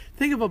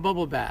Think of a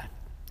bubble bath,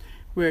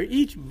 where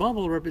each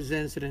bubble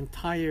represents an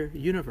entire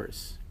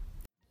universe.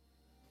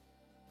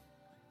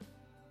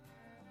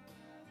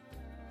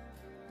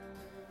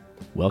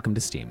 Welcome to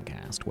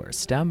STEAMcast, where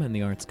STEM and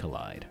the arts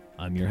collide.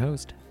 I'm your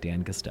host,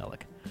 Dan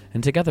Kostelic,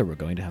 and together we're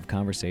going to have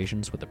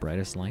conversations with the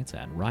brightest lights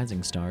and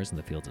rising stars in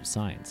the fields of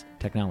science,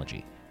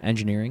 technology,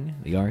 engineering,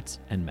 the arts,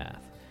 and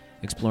math,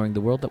 exploring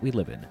the world that we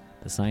live in,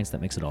 the science that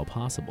makes it all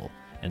possible,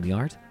 and the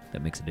art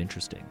that makes it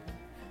interesting.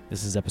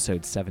 This is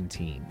episode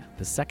 17,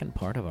 the second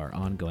part of our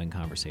ongoing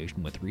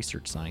conversation with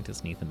research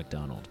scientist Nathan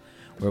McDonald,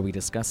 where we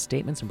discuss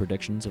statements and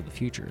predictions of the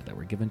future that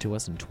were given to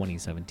us in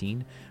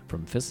 2017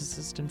 from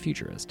physicist and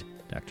futurist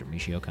Dr.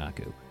 Michio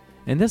Kaku.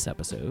 In this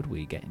episode,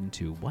 we get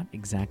into what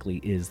exactly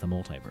is the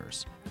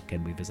multiverse,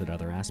 can we visit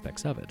other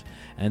aspects of it,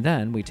 and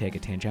then we take a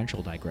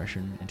tangential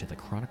digression into the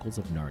Chronicles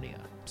of Narnia,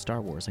 Star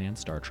Wars and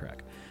Star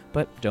Trek.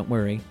 But don't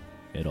worry,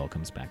 it all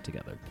comes back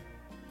together.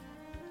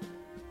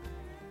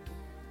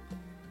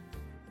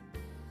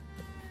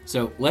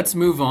 So let's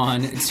move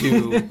on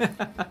to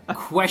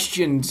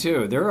question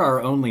 2. There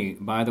are only,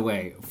 by the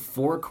way,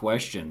 4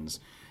 questions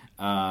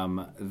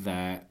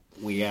that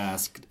we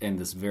asked in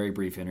this very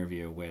brief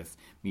interview with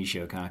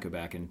Michio Kaku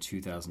back in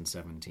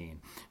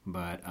 2017.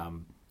 But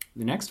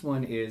the next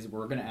one is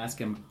we're going to ask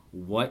him,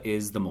 what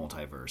is the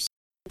multiverse?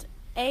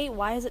 A,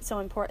 why is it so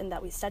important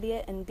that we study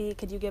it? And B,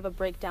 could you give a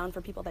breakdown for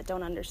people that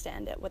don't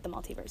understand it, what the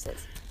multiverse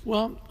is?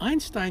 Well,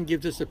 Einstein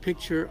gives us a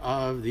picture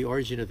of the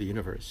origin of the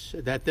universe,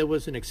 that there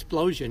was an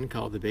explosion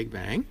called the Big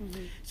Bang.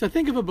 Mm-hmm. So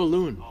think of a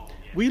balloon.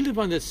 We live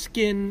on the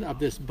skin of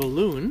this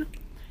balloon,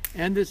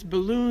 and this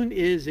balloon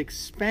is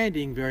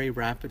expanding very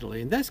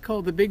rapidly. And that's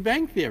called the Big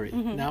Bang Theory,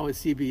 now a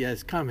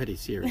CBS comedy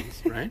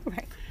series, right?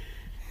 Right.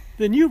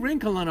 The new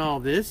wrinkle on all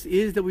this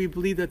is that we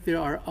believe that there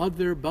are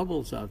other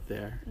bubbles out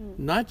there,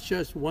 not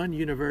just one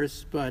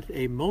universe, but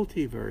a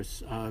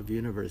multiverse of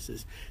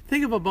universes.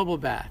 Think of a bubble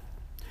bath,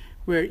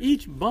 where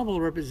each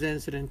bubble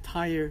represents an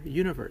entire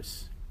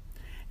universe.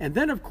 And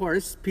then, of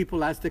course,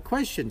 people ask the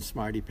question,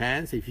 smarty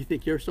pants, if you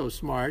think you're so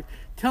smart,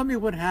 tell me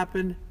what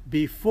happened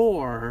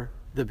before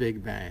the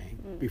Big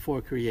Bang,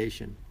 before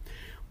creation.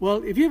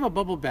 Well, if you have a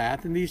bubble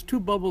bath and these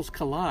two bubbles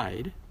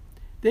collide,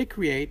 they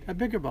create a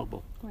bigger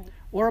bubble. Right.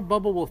 Or a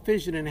bubble will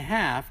fission in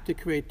half to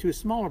create 2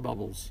 smaller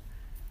bubbles.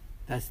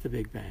 That's the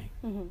Big Bang.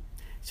 Mm-hmm.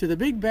 So the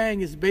Big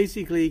Bang is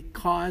basically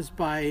caused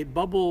by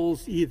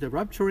bubbles either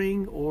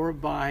rupturing or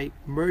by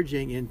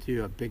merging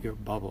into a bigger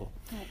bubble.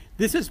 Right.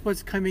 This is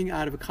what's coming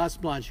out of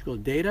cosmological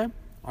data,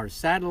 our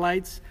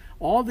satellites.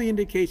 All the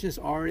indications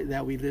are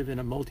that we live in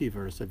a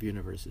multiverse of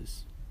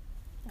universes.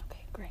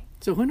 Okay, great.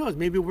 So who knows,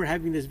 maybe we're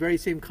having this very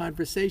same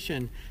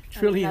conversation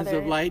trillions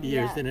of light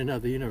years in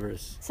another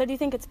universe. So do you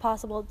think it's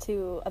possible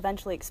to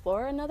eventually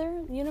explore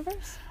another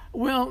universe?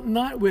 Well,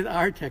 not with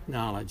our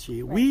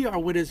technology. Right. We are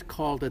what is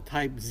called a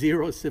type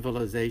 0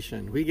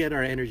 civilization. We get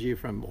our energy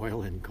from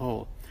oil and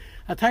coal.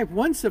 A type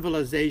 1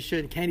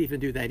 civilization can't even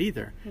do that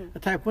either. A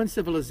type 1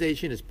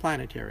 civilization is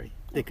planetary.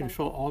 They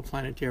control all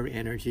planetary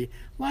energy,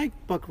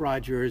 like Buck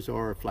Rogers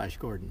or Flash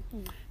Gordon.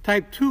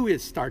 Type 2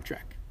 is Star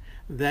Trek.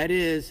 That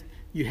is,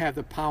 you have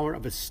the power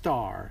of a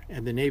star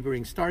and the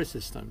neighboring star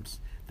systems,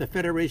 the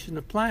Federation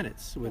of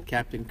Planets with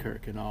Captain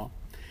Kirk and all.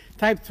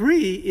 Type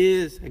 3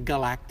 is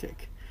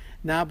galactic.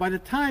 Now, by the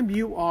time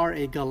you are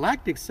a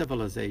galactic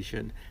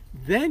civilization,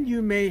 then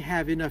you may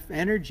have enough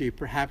energy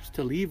perhaps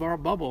to leave our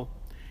bubble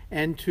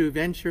and to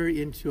venture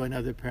into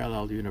another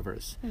parallel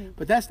universe.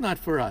 But that's not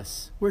for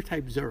us. We're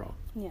type 0.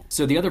 Yeah.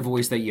 So the other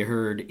voice that you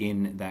heard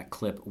in that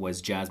clip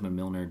was Jasmine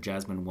Milner.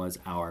 Jasmine was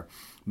our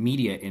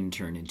media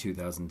intern in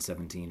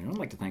 2017, and I'd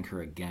like to thank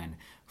her again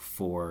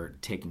for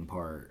taking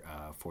part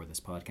for this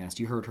podcast.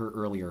 You heard her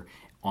earlier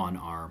on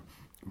our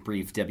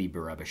brief Debbie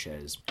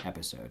Berebishes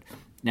episode.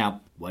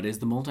 Now, what is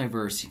the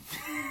multiverse,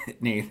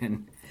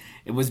 Nathan?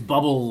 It was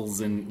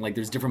bubbles, and like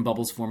there's different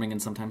bubbles forming,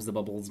 and sometimes the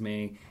bubbles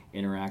may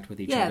interact with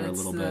each other a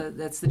little bit.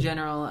 That's the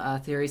general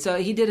theory. So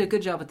he did a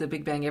good job with the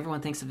Big Bang.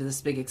 Everyone thinks of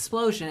this big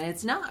explosion, and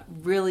it's not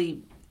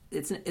really.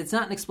 It's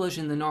not an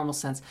explosion in the normal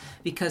sense,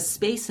 because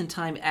space and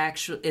time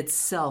actually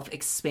itself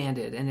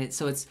expanded, and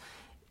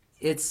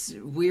it's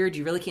weird.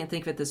 You really can't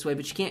think of it this way,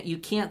 but you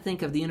can't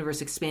think of the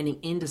universe expanding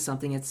into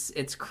something.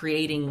 It's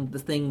creating the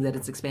thing that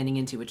it's expanding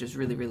into, which is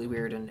really, really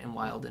weird and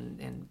wild,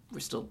 and we're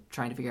still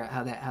trying to figure out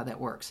how that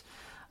works.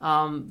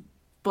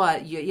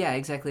 But yeah,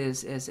 exactly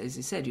as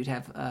you said, you'd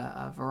have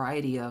a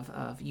variety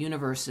of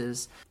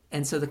universes.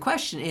 And so the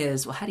question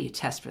is, well, how do you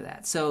test for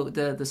that? So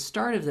the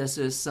start of this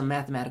is some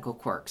mathematical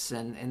quirks,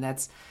 and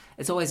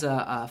it's always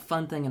a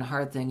fun thing and a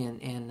hard thing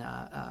in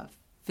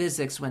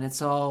physics when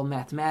it's all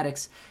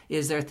mathematics.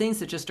 Is there are things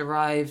that just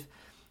arrive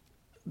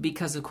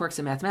because of quirks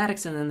in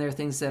mathematics, and then there are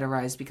things that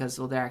arise because,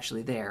 well, they're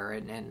actually there.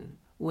 And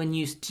when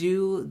you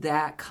do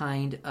that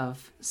kind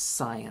of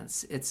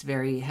science, it's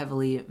very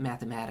heavily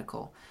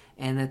mathematical,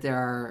 and that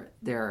there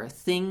are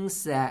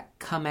things that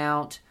come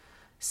out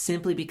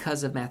simply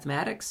because of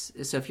mathematics.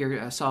 So if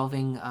you're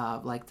solving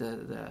like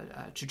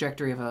the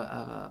trajectory of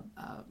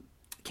a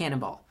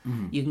cannonball.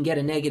 You can get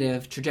a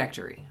negative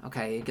trajectory.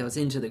 Okay, it goes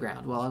into the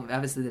ground. Well,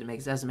 obviously that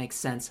doesn't make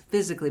sense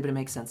physically, but it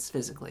makes sense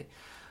physically.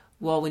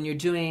 Well, when you're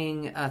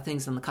doing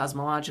things on the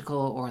cosmological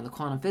or on the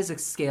quantum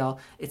physics scale,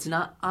 it's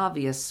not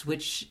obvious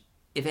which,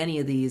 if any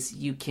of these,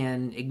 you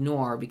can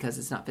ignore because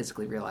it's not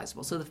physically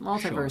realizable. So the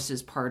multiverse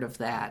is part of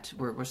that.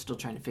 We're still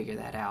trying to figure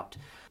that out.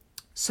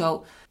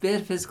 So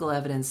physical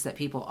evidence that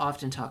people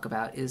often talk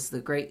about is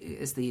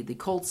the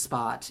cold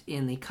spot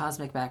in the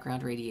cosmic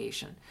background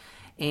radiation.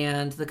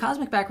 And the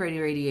cosmic background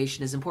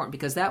radiation is important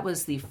because that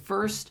was the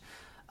first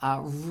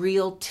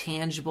real,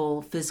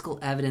 tangible physical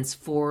evidence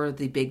for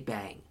the Big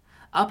Bang.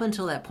 Up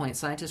until that point,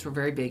 scientists were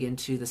very big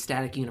into the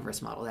static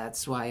universe model.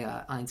 That's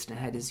why Einstein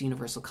had his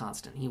universal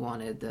constant. He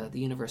wanted the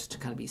universe to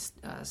kind of be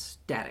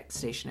static,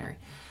 stationary.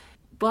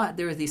 But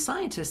there were these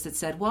scientists that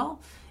said, well,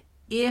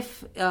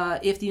 if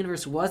the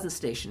universe wasn't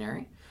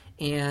stationary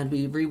and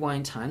we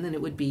rewind time, then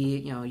it would be,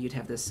 you'd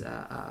have this,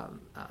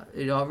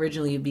 it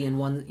originally would be in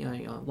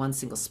one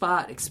single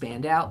spot,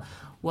 expand out.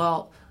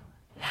 Well,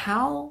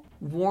 how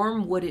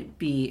warm would it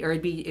be? Or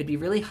it'd be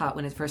really hot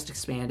when it first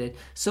expanded,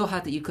 so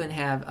hot that you couldn't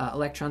have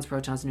electrons,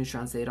 protons,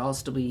 neutrons. They'd all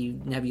still be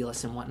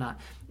nebulous and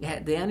whatnot.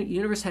 The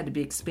universe had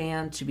to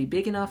expand to be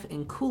big enough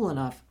and cool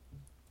enough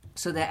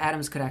so that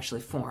atoms could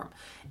actually form.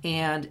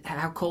 And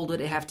how cold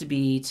would it have to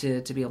be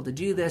to be able to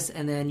do this?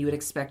 And then you would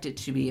expect it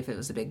to be, if it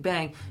was a Big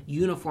Bang,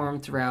 uniform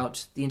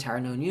throughout the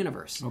entire known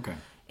universe. Okay.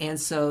 And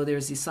so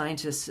there's these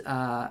scientists,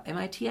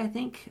 MIT, I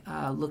think,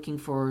 looking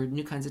for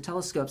new kinds of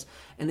telescopes,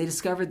 and they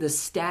discovered this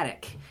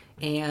static.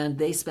 And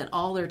they spent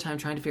all their time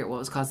trying to figure out what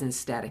was causing the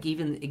static,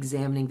 even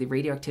examining the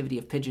radioactivity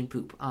of pigeon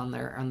poop on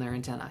their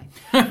antennae.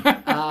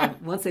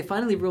 Once they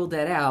finally ruled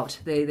that out,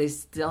 they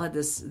still had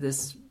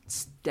this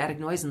static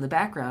noise in the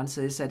background, so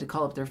they decided to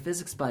call up their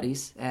physics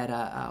buddies at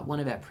one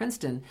of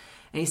Princeton,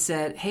 and he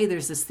said, "Hey,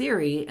 there's this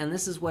theory, and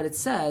this is what it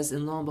says."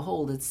 And lo and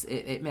behold,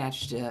 it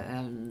matched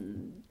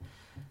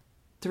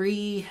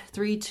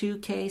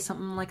 3.2K,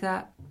 something like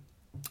that,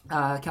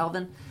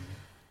 Kelvin.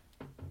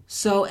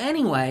 So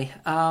anyway,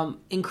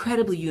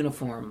 incredibly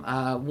uniform,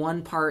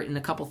 1 part in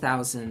a couple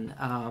thousand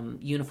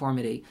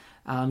uniformity.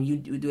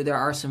 There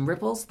are some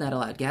ripples that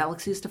allowed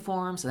galaxies to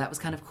form, so that was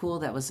kind of cool.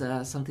 That was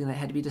something that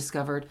had to be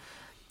discovered.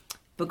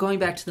 But going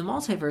back to the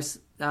multiverse,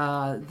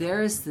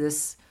 there is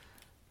this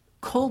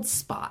cold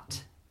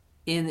spot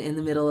in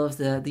the middle of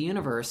the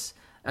universe,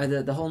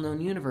 the whole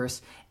known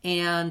universe,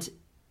 and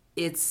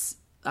it's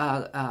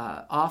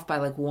off by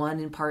like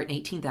 1 part in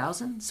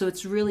 18,000. So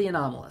it's really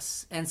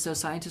anomalous. And so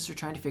scientists are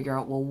trying to figure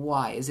out, well,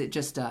 why? Is it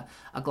just a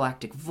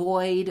galactic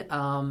void?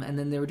 And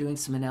then they were doing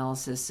some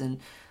analysis, and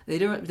they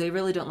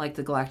really don't like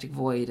the galactic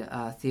void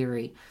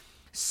theory.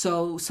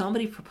 So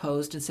somebody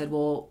proposed and said,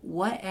 well,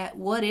 what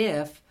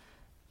if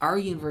our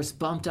universe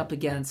bumped up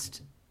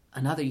against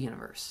another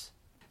universe?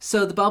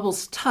 So the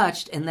bubbles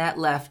touched, and that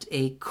left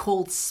a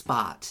cold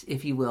spot,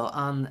 if you will,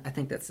 on, I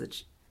think that's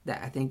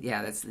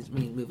that's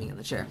me moving in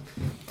the chair.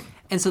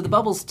 And so the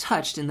bubbles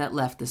touched, and that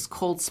left this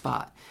cold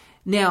spot.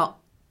 Now,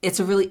 it's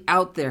a really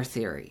out there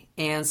theory,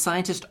 and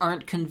scientists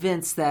aren't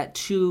convinced that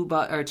two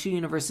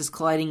universes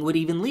colliding would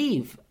even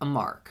leave a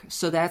mark.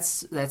 So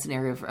that's an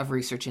area of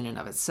research in and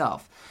of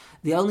itself.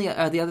 The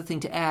other thing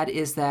to add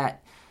is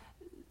that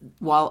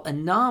while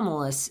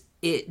anomalous,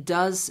 it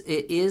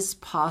is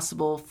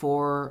possible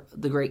for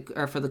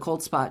the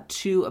cold spot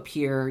to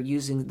appear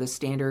using the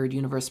standard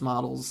universe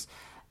models,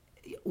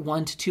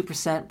 1% to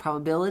 2%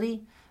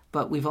 probability,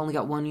 but we've only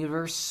got one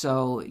universe,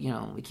 so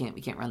we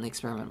can't run the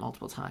experiment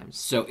multiple times.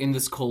 So in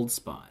this cold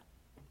spot,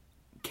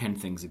 can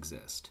things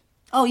exist?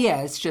 Oh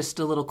yeah, it's just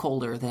a little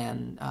colder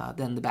than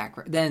the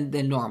background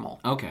than normal.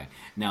 Okay,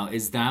 now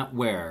is that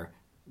where,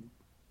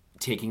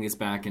 taking this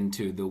back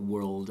into the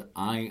world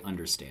I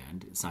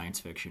understand, science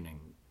fiction and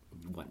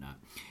whatnot,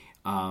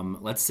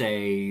 let's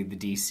say the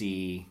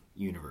DC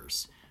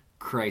universe,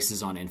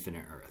 Crisis on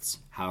Infinite Earths.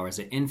 How is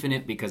it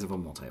infinite? Because of a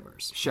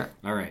multiverse. Sure.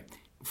 All right.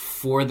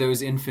 For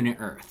those infinite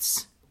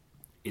Earths,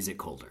 is it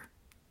colder?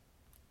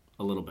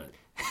 A little bit.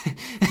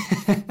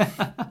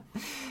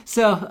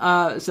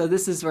 So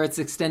this is where it's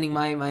extending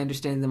my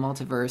understanding of the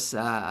multiverse.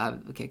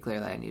 Okay,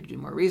 clearly I need to do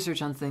more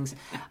research on things.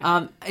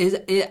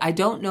 I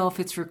don't know if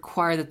it's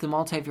required that the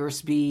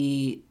multiverse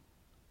be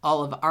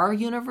all of our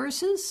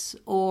universes,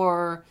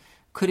 or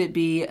could it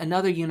be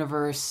another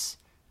universe?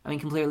 I mean,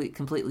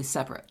 completely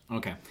separate.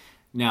 Okay.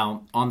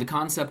 Now, on the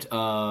concept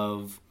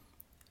of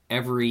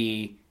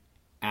every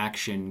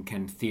action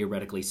can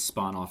theoretically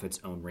spawn off its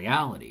own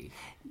reality.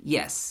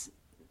 Yes.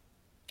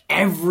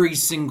 Every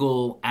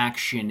single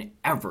action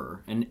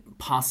ever, and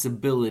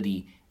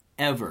possibility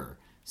ever,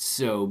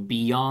 so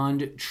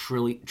beyond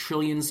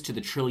trillions to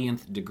the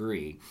trillionth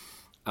degree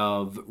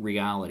of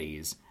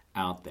realities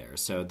out there.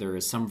 So there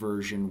is some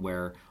version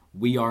where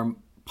we are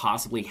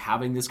possibly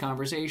having this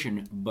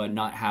conversation, but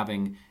not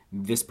having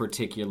this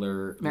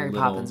particular Mary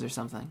Poppins or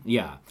something.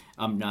 Yeah,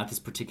 not this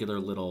particular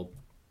little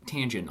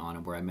tangent on it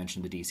where I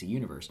mentioned the DC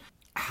universe.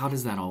 How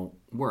does that all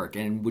work?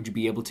 And would you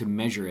be able to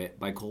measure it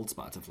by cold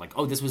spots of like,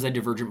 oh, this was a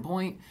divergent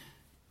point?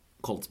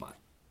 Cold spot.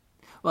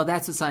 Well,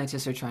 that's what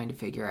scientists are trying to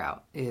figure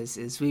out.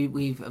 Is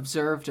we've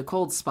observed a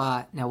cold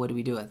spot. Now, what do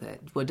we do with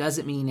it? What does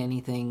it mean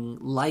anything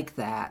like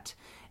that?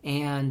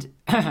 And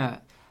how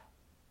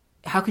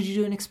could you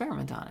do an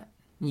experiment on it?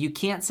 You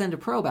can't send a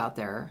probe out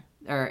there,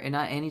 or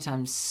not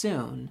anytime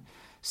soon.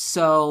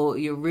 So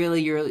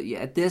you're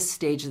at this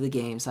stage of the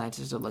game.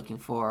 Scientists are looking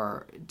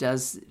for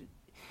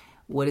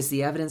what is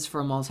the evidence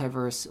for a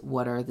multiverse?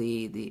 What are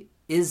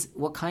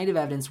what kind of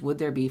evidence would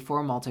there be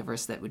for a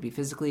multiverse that would be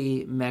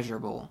physically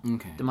measurable,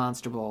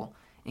 demonstrable,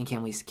 and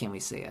can we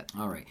see it?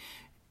 All right.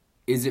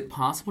 Is it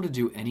possible to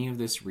do any of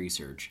this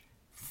research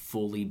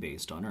fully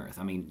based on Earth?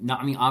 I mean,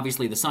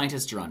 obviously the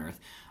scientists are on Earth,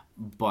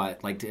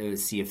 but like to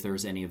see if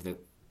there's any of the,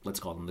 let's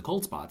call them the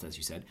cold spots, as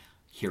you said,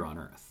 here on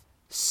Earth.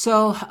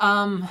 So,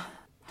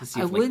 to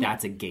see if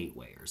that's a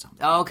gateway or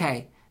something.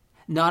 Okay.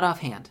 Not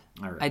offhand.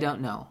 All right. I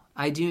don't know.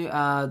 I do.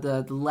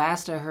 The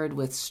last I heard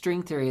with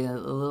string theory, a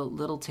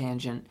little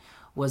tangent,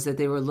 was that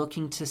they were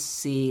looking to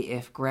see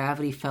if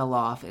gravity fell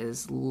off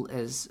is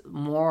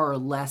more or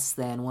less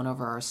than 1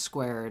 over r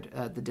squared,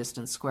 the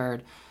distance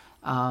squared,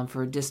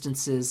 for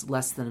distances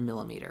less than a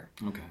millimeter.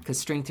 Okay. Because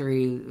string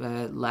theory,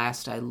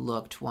 last I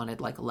looked,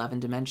 wanted like 11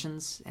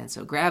 dimensions, and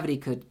so gravity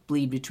could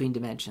bleed between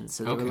dimensions.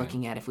 So they were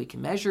looking at if we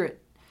can measure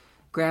it.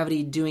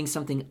 Gravity doing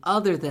something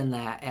other than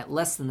that, at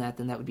less than that,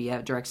 then that would be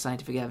direct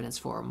scientific evidence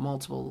for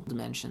multiple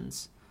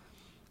dimensions.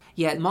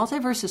 Yeah,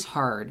 multiverse is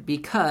hard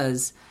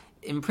because,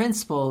 in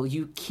principle,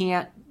 you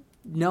can't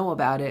know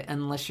about it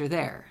unless you're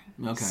there.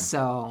 Okay.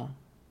 So,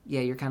 yeah,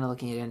 you're kind of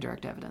looking at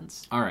indirect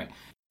evidence. All right.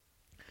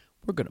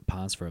 We're going to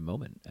pause for a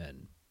moment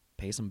and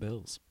pay some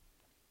bills.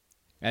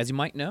 As you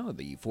might know,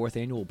 the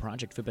 4th annual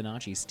Project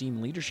Fibonacci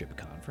STEAM Leadership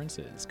Conference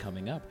is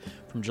coming up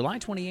from July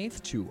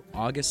 28th to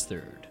August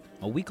 3rd.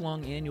 A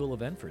week-long annual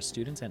event for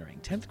students entering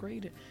 10th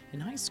grade in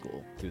high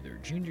school through their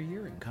junior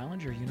year in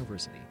college or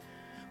university,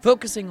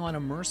 focusing on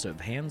immersive,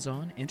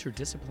 hands-on,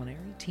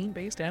 interdisciplinary,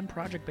 team-based, and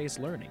project-based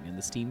learning in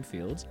the STEAM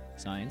fields,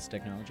 science,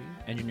 technology,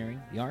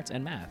 engineering, the arts,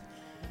 and math.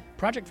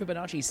 Project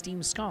Fibonacci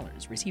STEAM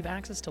scholars receive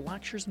access to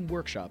lectures and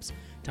workshops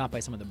taught by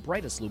some of the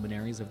brightest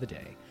luminaries of the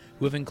day,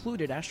 who have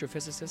included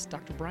astrophysicist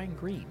Dr. Brian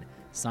Greene,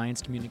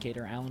 science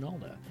communicator Alan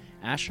Alda,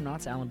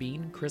 astronauts Alan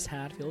Bean, Chris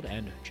Hadfield,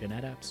 and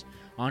Jeanette Epps,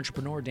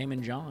 entrepreneur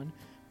Damon John,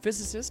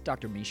 physicist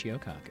Dr.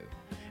 Michio Kaku.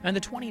 And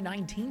the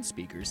 2019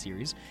 Speaker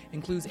Series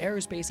includes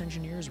aerospace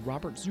engineers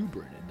Robert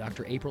Zubrin and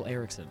Dr. April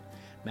Erickson,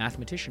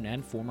 mathematician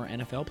and former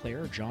NFL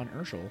player John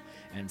Urschel,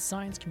 and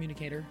science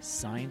communicator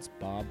Science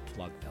Bob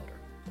Flugfelder.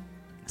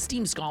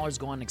 STEAM scholars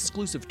go on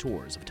exclusive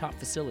tours of top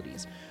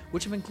facilities,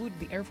 which have included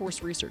the Air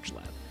Force Research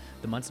Lab,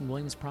 the Munson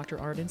Williams Proctor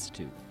Art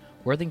Institute,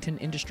 Worthington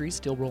Industries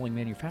Steel Rolling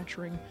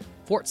Manufacturing,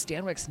 Fort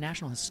Stanwix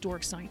National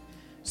Historic Site,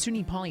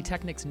 SUNY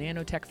Polytechnic's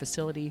Nanotech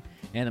Facility,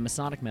 and the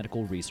Masonic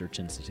Medical Research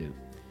Institute.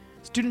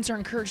 Students are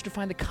encouraged to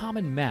find the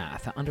common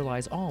math that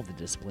underlies all of the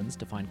disciplines,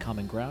 to find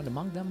common ground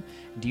among them,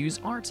 and to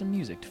use arts and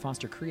music to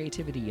foster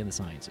creativity in the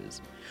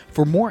sciences.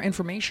 For more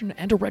information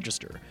and to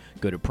register,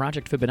 go to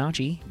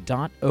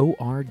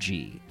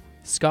projectfibonacci.org.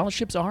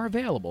 Scholarships are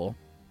available.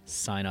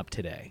 Sign up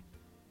today.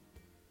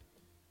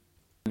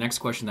 The next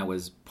question that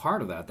was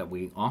part of that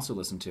we also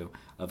listened to,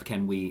 of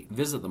can we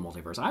visit the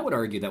multiverse? I would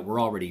argue that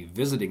we're already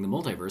visiting the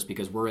multiverse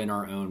because we're in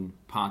our own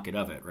pocket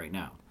of it right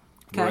now.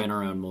 Okay. We're in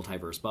our own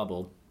multiverse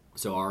bubble,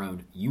 so our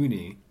own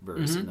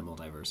universe in the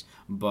multiverse.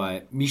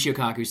 But Michio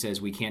Kaku says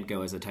we can't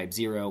go as a Type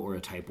 0 or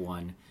a Type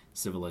 1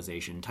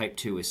 civilization. Type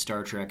 2 is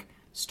Star Trek.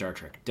 Star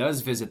Trek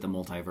does visit the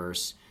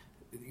multiverse.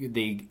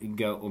 They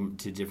go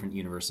to different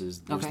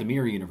universes. There's the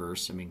mirror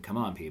universe. I mean, come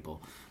on,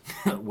 people.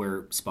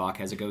 Where Spock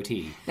has a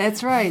goatee.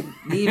 That's right.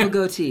 The evil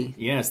goatee.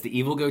 Yes, the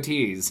evil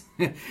goatees.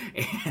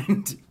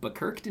 But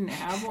Kirk didn't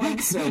have one,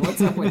 so what's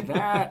up with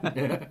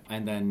that?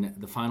 And then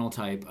the final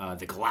type,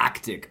 the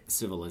galactic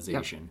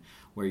civilization,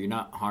 where you're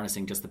not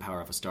harnessing just the power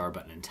of a star,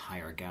 but an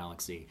entire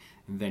galaxy.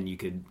 And then you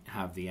could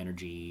have the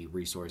energy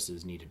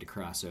resources needed to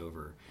cross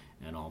over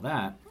and all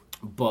that.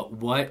 But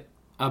what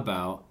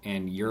about,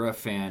 and you're a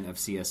fan of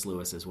C.S.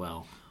 Lewis as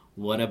well,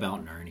 what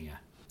about Narnia?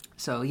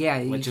 So,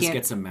 yeah, let's just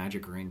get some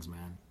magic rings,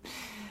 man.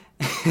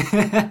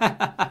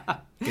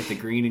 Get the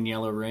green and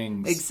yellow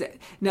rings.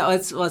 No,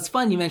 it's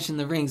fun you mentioned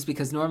the rings,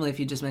 because normally if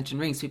you just mention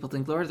rings, people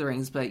think Lord of the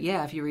Rings. But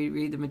yeah, if you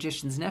read The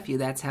Magician's Nephew,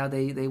 that's how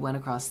they went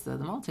across the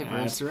multiverse.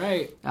 That's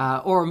right.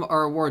 Or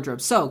a wardrobe.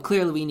 So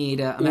clearly we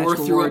need a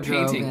magical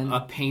wardrobe.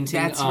 A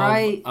painting. That's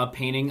right. A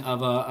painting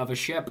of a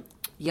ship.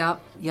 Yep.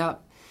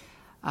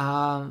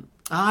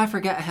 I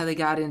forgot how they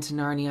got into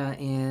Narnia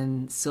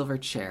in Silver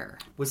Chair.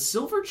 Was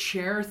Silver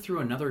Chair through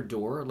another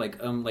door,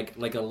 like a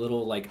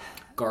little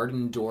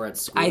garden door at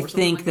school? I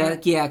think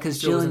that yeah, because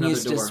Jill and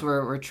Eustace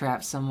were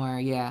trapped somewhere.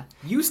 Yeah.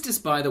 Eustace,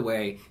 by the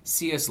way,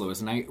 C.S.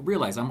 Lewis, and I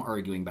realize I'm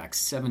arguing back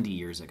 70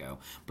 years ago,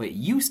 but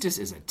Eustace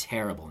is a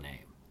terrible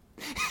name.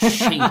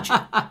 Change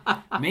it.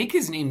 Make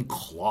his name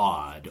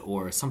Claude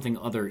or something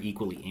other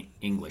equally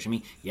English. I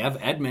mean, you have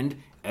Edmund.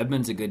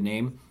 Edmund's a good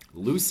name.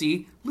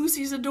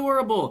 Lucy's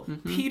adorable.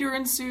 Mm-hmm. Peter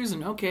and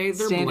Susan, okay,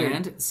 they're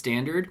bland,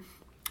 standard.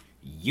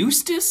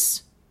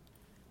 Eustace?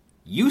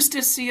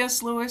 Eustace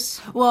C.S.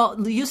 Lewis?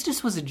 Well,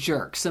 Eustace was a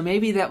jerk, so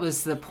maybe that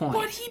was the point.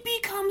 But he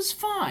becomes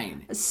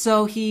fine.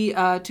 So he,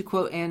 to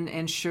quote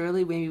Anne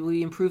Shirley, maybe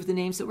we improve the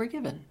names that were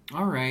given.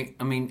 All right.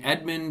 I mean,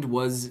 Edmund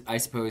was, I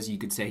suppose you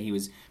could say he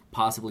was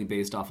possibly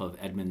based off of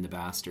Edmund the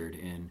Bastard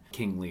in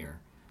King Lear.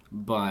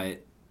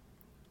 But...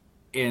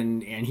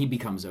 And he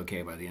becomes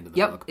okay by the end of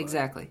the book. Yep,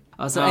 exactly.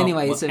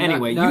 Anyway,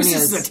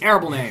 Eustace is a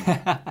terrible name.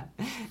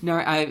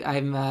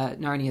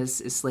 Narnia is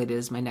slated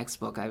as my next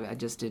book. I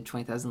just did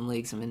 20,000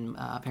 Leagues. I'm in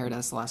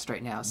Paradise Lost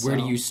right now. So. Where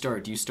do you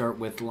start? Do you start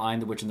with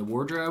Lion, the Witch, and the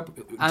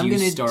Wardrobe? I'm going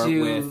to start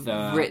do with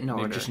written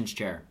order. Magician's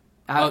Chair?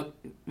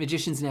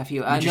 Magician's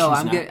Nephew.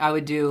 Magician's I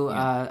would do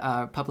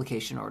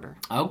publication order.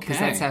 Okay. Because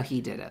that's how he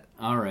did it.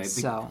 All right.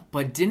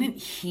 But didn't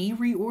he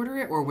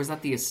reorder it, or was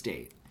that the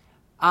estate?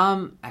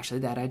 Actually,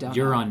 that I don't know.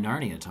 You're on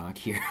Narnia Talk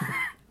here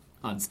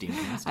on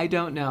Steamcast. I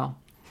don't know.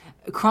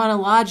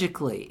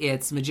 Chronologically,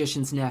 it's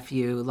Magician's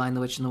Nephew, Lion,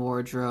 the Witch, and the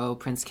Wardrobe,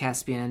 Prince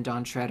Caspian,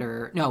 Dawn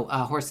Treader... No,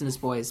 Horse and His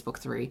Boys, Book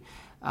 3.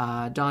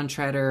 Dawn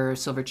Treader,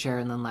 Silver Chair,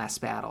 and then Last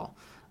Battle.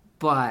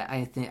 But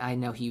I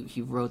know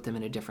he wrote them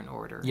in a different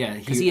order. Yeah.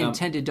 Because he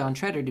intended Dawn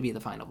Treader to be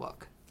the final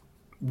book.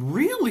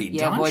 Really?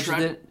 Yeah, Dawn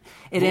Treader?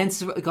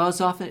 It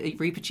goes off,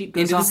 Reepicheep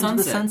goes off into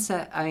the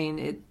sunset. I mean,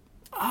 it...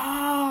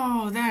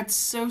 Oh, that's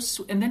so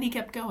sweet. And then he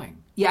kept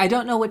going. Yeah, I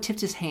don't know what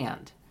tipped his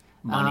hand.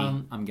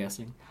 Money, I'm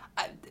guessing.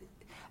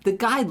 The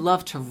guy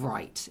loved to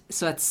write.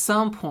 So at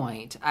some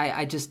point,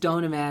 I just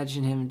don't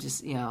imagine him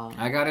just,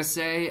 I gotta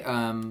say,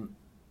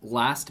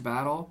 Last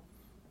Battle,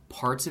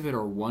 parts of it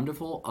are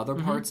wonderful. Other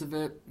parts of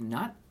it,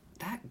 not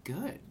that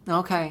good.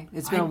 Okay.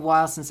 It's been a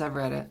while since I've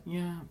read it.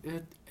 Yeah,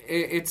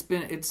 it's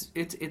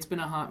been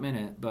a hot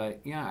minute.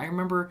 But yeah, I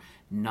remember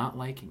not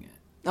liking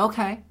it.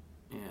 Okay.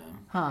 Yeah.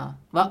 Huh.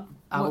 Well,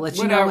 I will let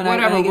you know when I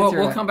get through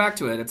it. We'll come back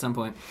to it at some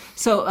point.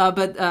 So,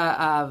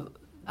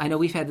 I know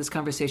we've had this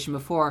conversation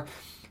before.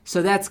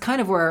 So that's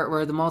kind of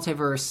where the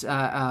multiverse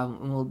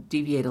will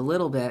deviate a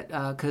little bit,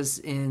 because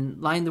in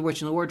Lion, the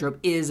Witch, and the Wardrobe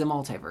is a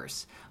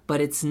multiverse. But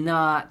it's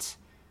not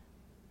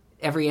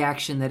every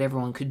action that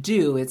everyone could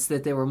do. It's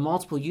that there were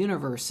multiple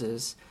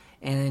universes,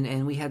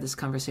 and we had this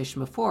conversation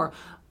before.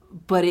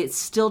 But it's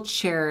still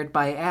chaired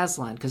by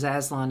Aslan, because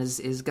Aslan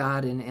is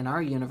God in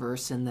our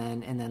universe, and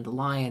then the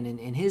lion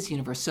in his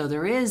universe. So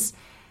there's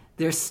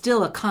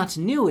still a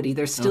continuity.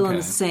 They're still in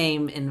the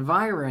same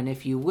environment,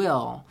 if you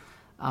will.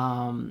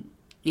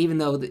 Even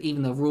though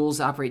the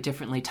rules operate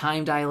differently,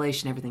 time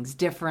dilation, everything's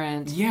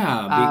different.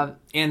 Yeah,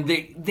 and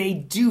they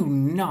do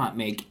not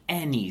make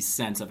any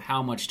sense of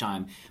how much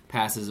time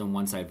passes on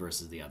one side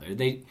versus the other.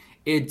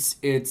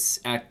 It's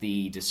at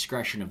the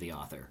discretion of the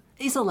author.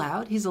 He's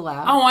allowed.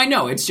 Oh, I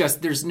know. It's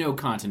just there's no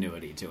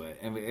continuity to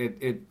it. I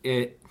mean,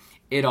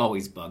 it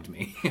always bugged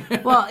me.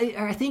 Well,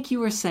 I think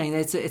you were saying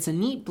that it's a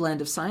neat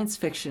blend of science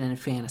fiction and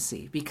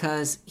fantasy,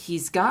 because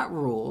he's got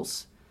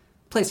rules,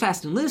 plays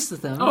fast and loose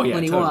with them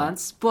when he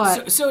wants.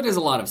 But so does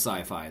a lot of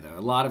sci-fi, though. A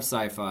lot of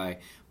sci-fi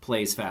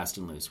plays fast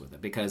and loose with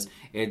it because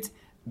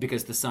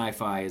the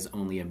sci-fi is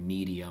only a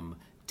medium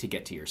to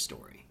get to your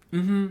story.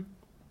 Mm-hmm.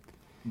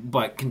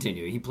 But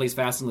continue. He plays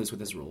fast and loose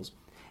with his rules.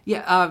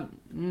 Yeah.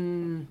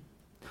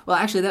 Well,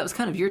 actually, that was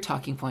kind of your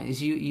talking point.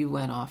 Is you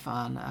went off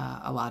on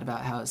a lot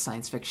about how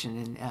science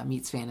fiction and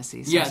meets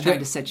fantasy. So I was trying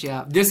to set you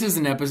up. This is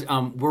an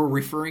episode. We're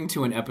referring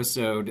to an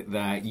episode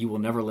that you will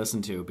never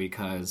listen to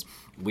because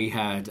we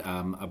had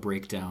a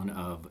breakdown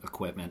of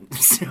equipment.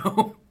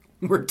 So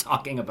we're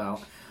talking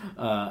about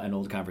an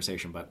old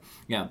conversation. But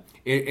yeah,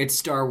 it's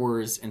Star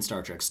Wars and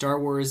Star Trek. Star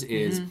Wars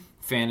is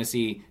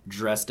fantasy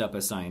dressed up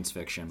as science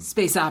fiction.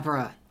 Space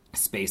opera.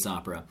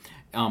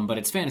 But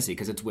it's fantasy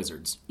because it's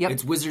wizards. Yep.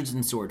 It's wizards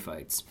and sword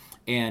fights.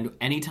 And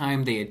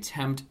anytime they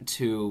attempt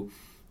to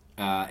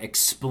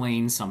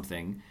explain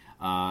something,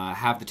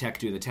 have the tech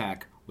do the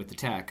tech with the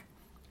tech,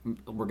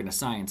 we're going to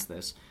science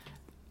this,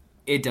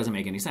 it doesn't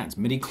make any sense.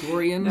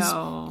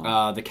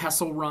 Midichlorians, the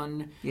Kessel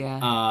Run,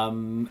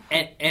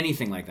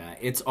 anything like that.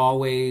 It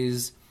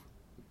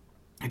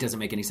doesn't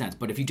make any sense.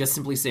 But if you just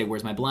simply say,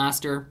 where's my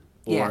blaster?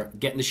 Or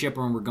get in the ship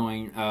when we're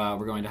going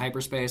to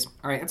hyperspace,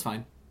 all right, that's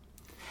fine.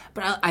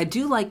 But I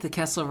do like the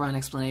Kessel Run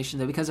explanation,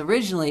 though, because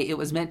originally it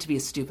was meant to be a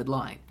stupid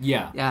line.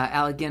 Yeah.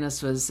 Alec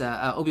Guinness was,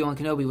 Obi-Wan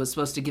Kenobi was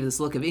supposed to give this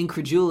look of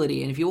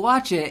incredulity, and if you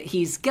watch it,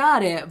 he's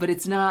got it, but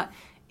it's not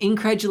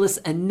incredulous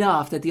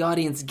enough that the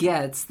audience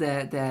gets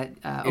that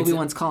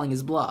Obi-Wan's calling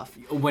his bluff.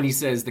 When he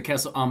says the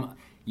Kessel,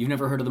 you've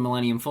never heard of the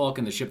Millennium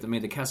Falcon, the ship that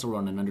made the Kessel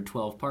Run in under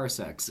 12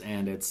 parsecs,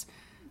 and it's...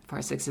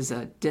 Parsecs is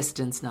a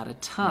distance, not a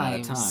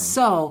time.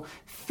 So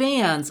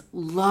fans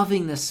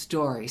loving the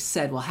story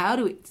said, well, how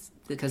do we...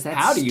 Because that's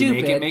how do stupid. You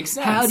make it make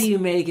sense? How do you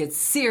make it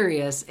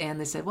serious? And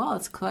they said, well,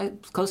 it's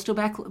close to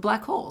a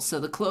black hole.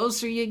 So the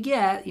closer you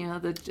get, the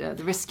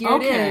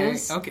riskier it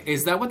is. Okay.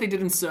 Is that what they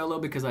did in Solo?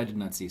 Because I did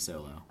not see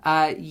Solo.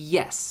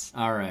 Yes.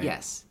 All right.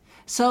 Yes.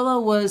 Solo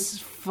was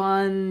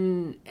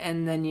fun,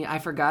 and then I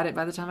forgot it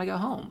by the time I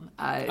got home.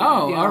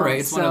 All right.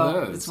 It's one of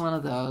those. It's one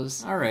of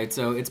those. All right.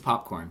 So it's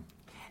popcorn.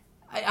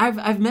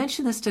 I've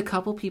mentioned this to a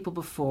couple people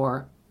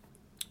before.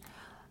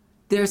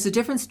 There's a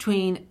difference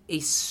between a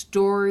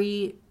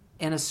story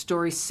and a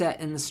story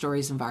set in the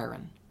story's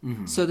environment.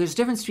 So there's a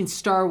difference between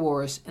Star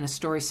Wars and a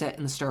story set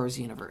in the Star Wars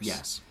universe.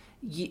 Yes.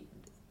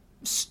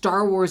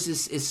 Star Wars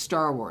is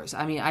Star Wars.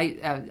 I mean,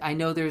 I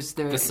know there's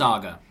The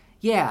saga.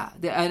 Yeah,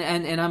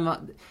 and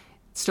I'm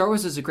Star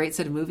Wars is a great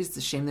set of movies. It's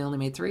a shame they only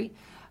made 3.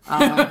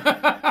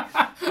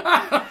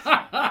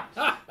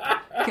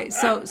 Okay,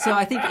 so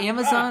I think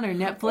Amazon or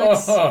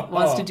Netflix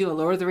wants to do a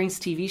Lord of the Rings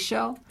TV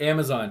show.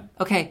 Amazon.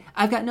 Okay,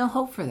 I've got no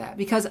hope for that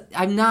because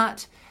I'm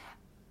not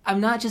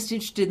just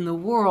interested in the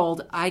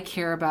world. I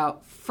care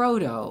about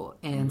Frodo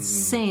and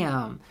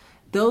Sam.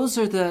 Those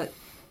are the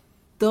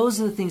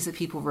things that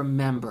people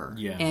remember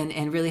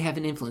and really have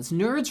an influence.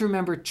 Nerds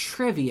remember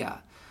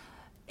trivia,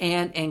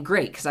 and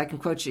great because I can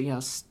quote you.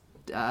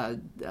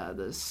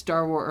 The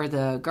Star Wars or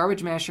the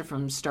Garbage Masher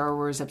from Star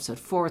Wars Episode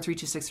 4,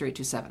 326 or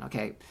 827.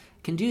 Okay,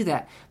 can do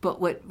that. But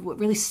what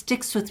really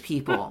sticks with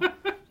people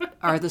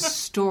are the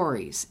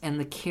stories and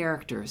the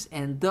characters,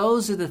 and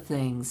those are the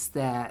things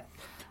that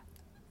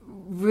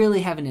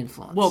really have an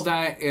influence. Well,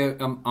 that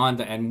on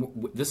the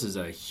and this is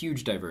a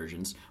huge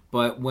divergence,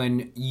 but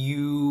when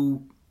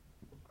you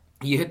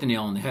hit the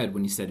nail on the head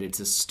when you said it's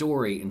a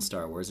story in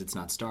Star Wars, it's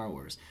not Star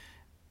Wars.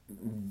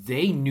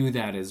 They knew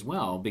that as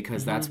well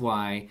because that's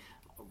why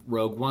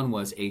Rogue One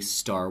was a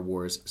Star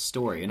Wars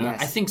story. And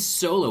I think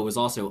Solo was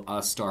also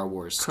a Star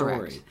Wars story.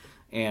 Correct.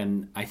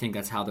 And I think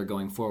that's how they're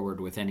going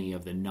forward with any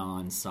of the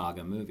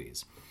non-saga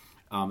movies.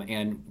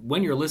 And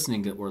when you're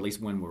listening to, or at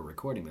least when we're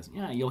recording this,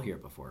 you'll hear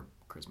it before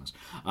Christmas.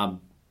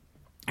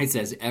 It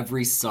says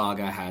every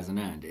saga has an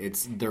end.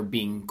 They're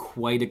being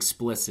quite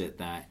explicit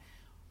that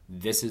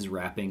this is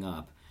wrapping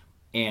up.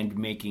 And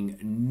making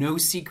no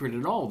secret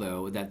at all,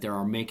 though, that they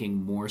are making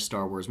more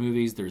Star Wars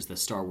movies. There's the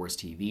Star Wars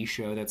TV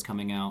show that's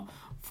coming out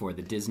for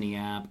the Disney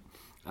app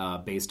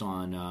based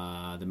on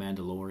The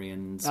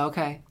Mandalorians.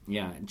 Okay.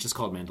 Yeah, it's just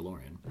called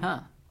Mandalorian.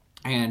 Huh.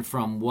 And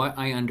from what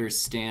I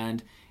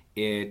understand,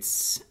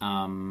 it's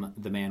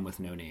The Man with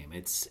No Name.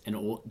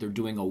 They're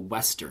doing a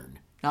Western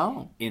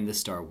in the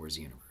Star Wars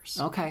universe.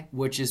 Okay.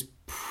 Which is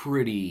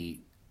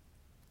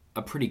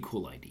a pretty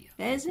cool idea.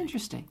 That is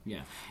interesting.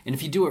 Yeah. And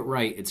if you do it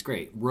right, it's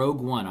great. Rogue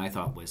One, I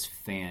thought, was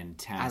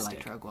fantastic. I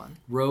liked Rogue One.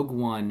 Rogue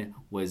One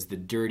was the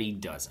Dirty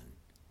Dozen.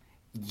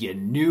 You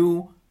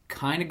knew,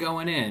 kind of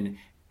going in,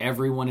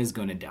 everyone is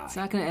going to die. It's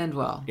not going to end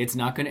well. It's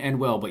not going to end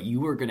well, but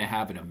you are going to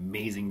have an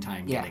amazing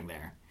time getting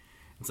there.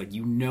 It's like,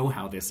 you know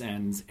how this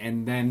ends.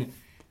 And then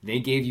they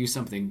gave you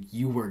something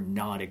you were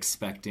not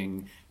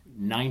expecting.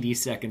 90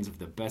 seconds of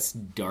the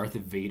best Darth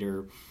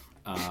Vader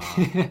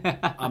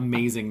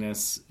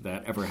amazingness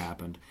that ever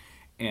happened,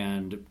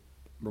 and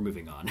we're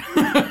moving on.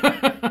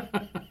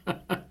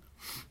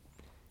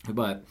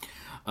 But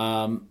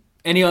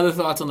any other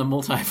thoughts on the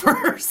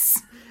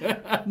multiverse?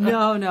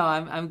 No,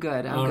 I'm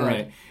good. I'm All good.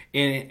 right.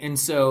 And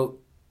so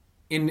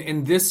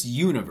in this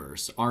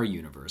universe, our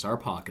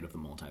pocket of the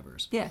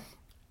multiverse,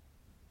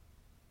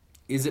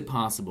 is it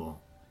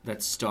possible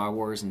that Star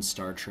Wars and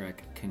Star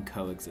Trek can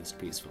coexist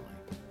peacefully?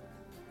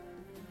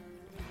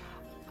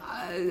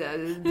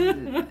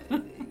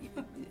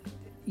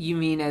 You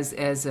mean as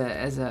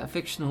a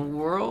fictional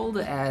world,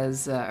 or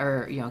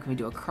can we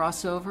do a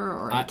crossover,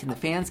 or can the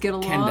fans get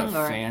along? Can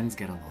the fans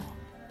get along?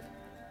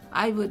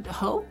 I would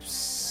hope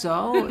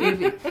so.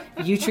 If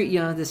you treat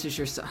this is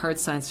your hard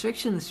science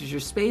fiction, this is your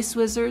space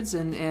wizards,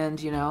 and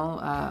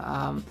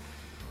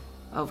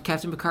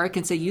Captain Picard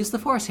can say use the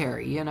Force,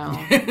 Harry.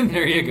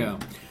 There you go.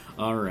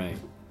 All right.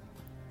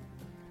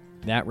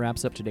 That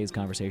wraps up today's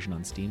conversation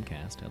on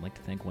Steamcast. I'd like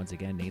to thank once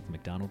again Nathan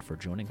McDonald for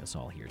joining us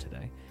all here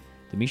today.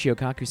 The Michio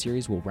Kaku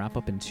series will wrap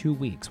up in 2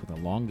 weeks with a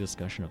long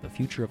discussion of the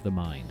future of the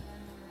mind.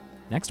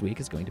 Next week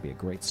is going to be a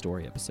great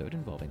story episode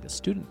involving the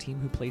student team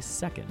who placed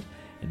second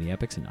in the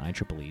Epics and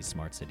IEEE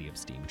Smart City of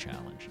STEAM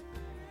Challenge.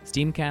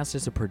 Steamcast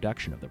is a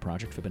production of the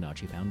Project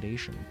Fibonacci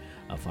Foundation,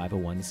 a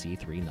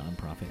 501c3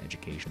 nonprofit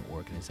educational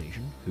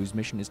organization whose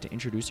mission is to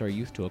introduce our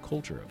youth to a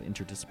culture of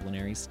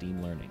interdisciplinary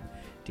STEAM learning,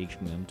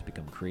 teaching them to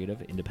become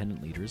creative,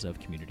 independent leaders of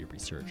community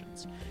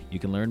resurgence. You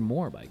can learn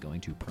more by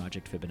going to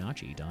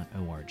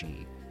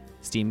projectfibonacci.org.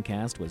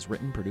 Steamcast was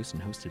written, produced,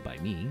 and hosted by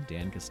me,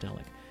 Dan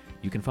Kostelic.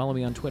 You can follow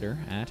me on Twitter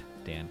at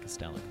Dan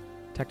Kostelic.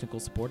 Technical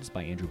support is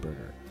by Andrew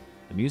Berger.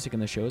 The music in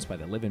the show is by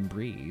The Live and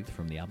Breathe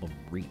from the album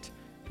Reet.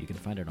 You can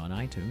find it on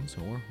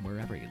iTunes or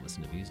wherever you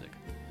listen to music.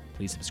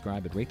 Please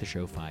subscribe and rate the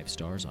show 5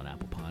 stars on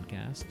Apple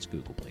Podcasts,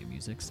 Google Play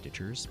Music,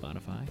 Stitcher,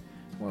 Spotify,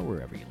 or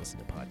wherever you listen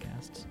to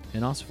podcasts.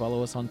 And also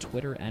follow us on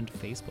Twitter and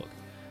Facebook.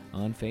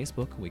 On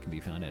Facebook, we can be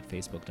found at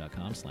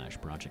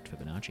facebook.com/Project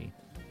Fibonacci.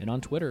 And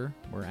on Twitter,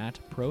 we're at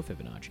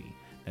ProFibonacci.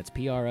 That's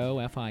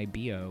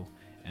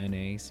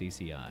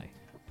PROFIBONACCI.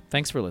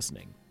 Thanks for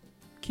listening.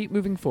 Keep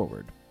moving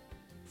forward.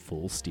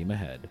 Full steam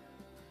ahead.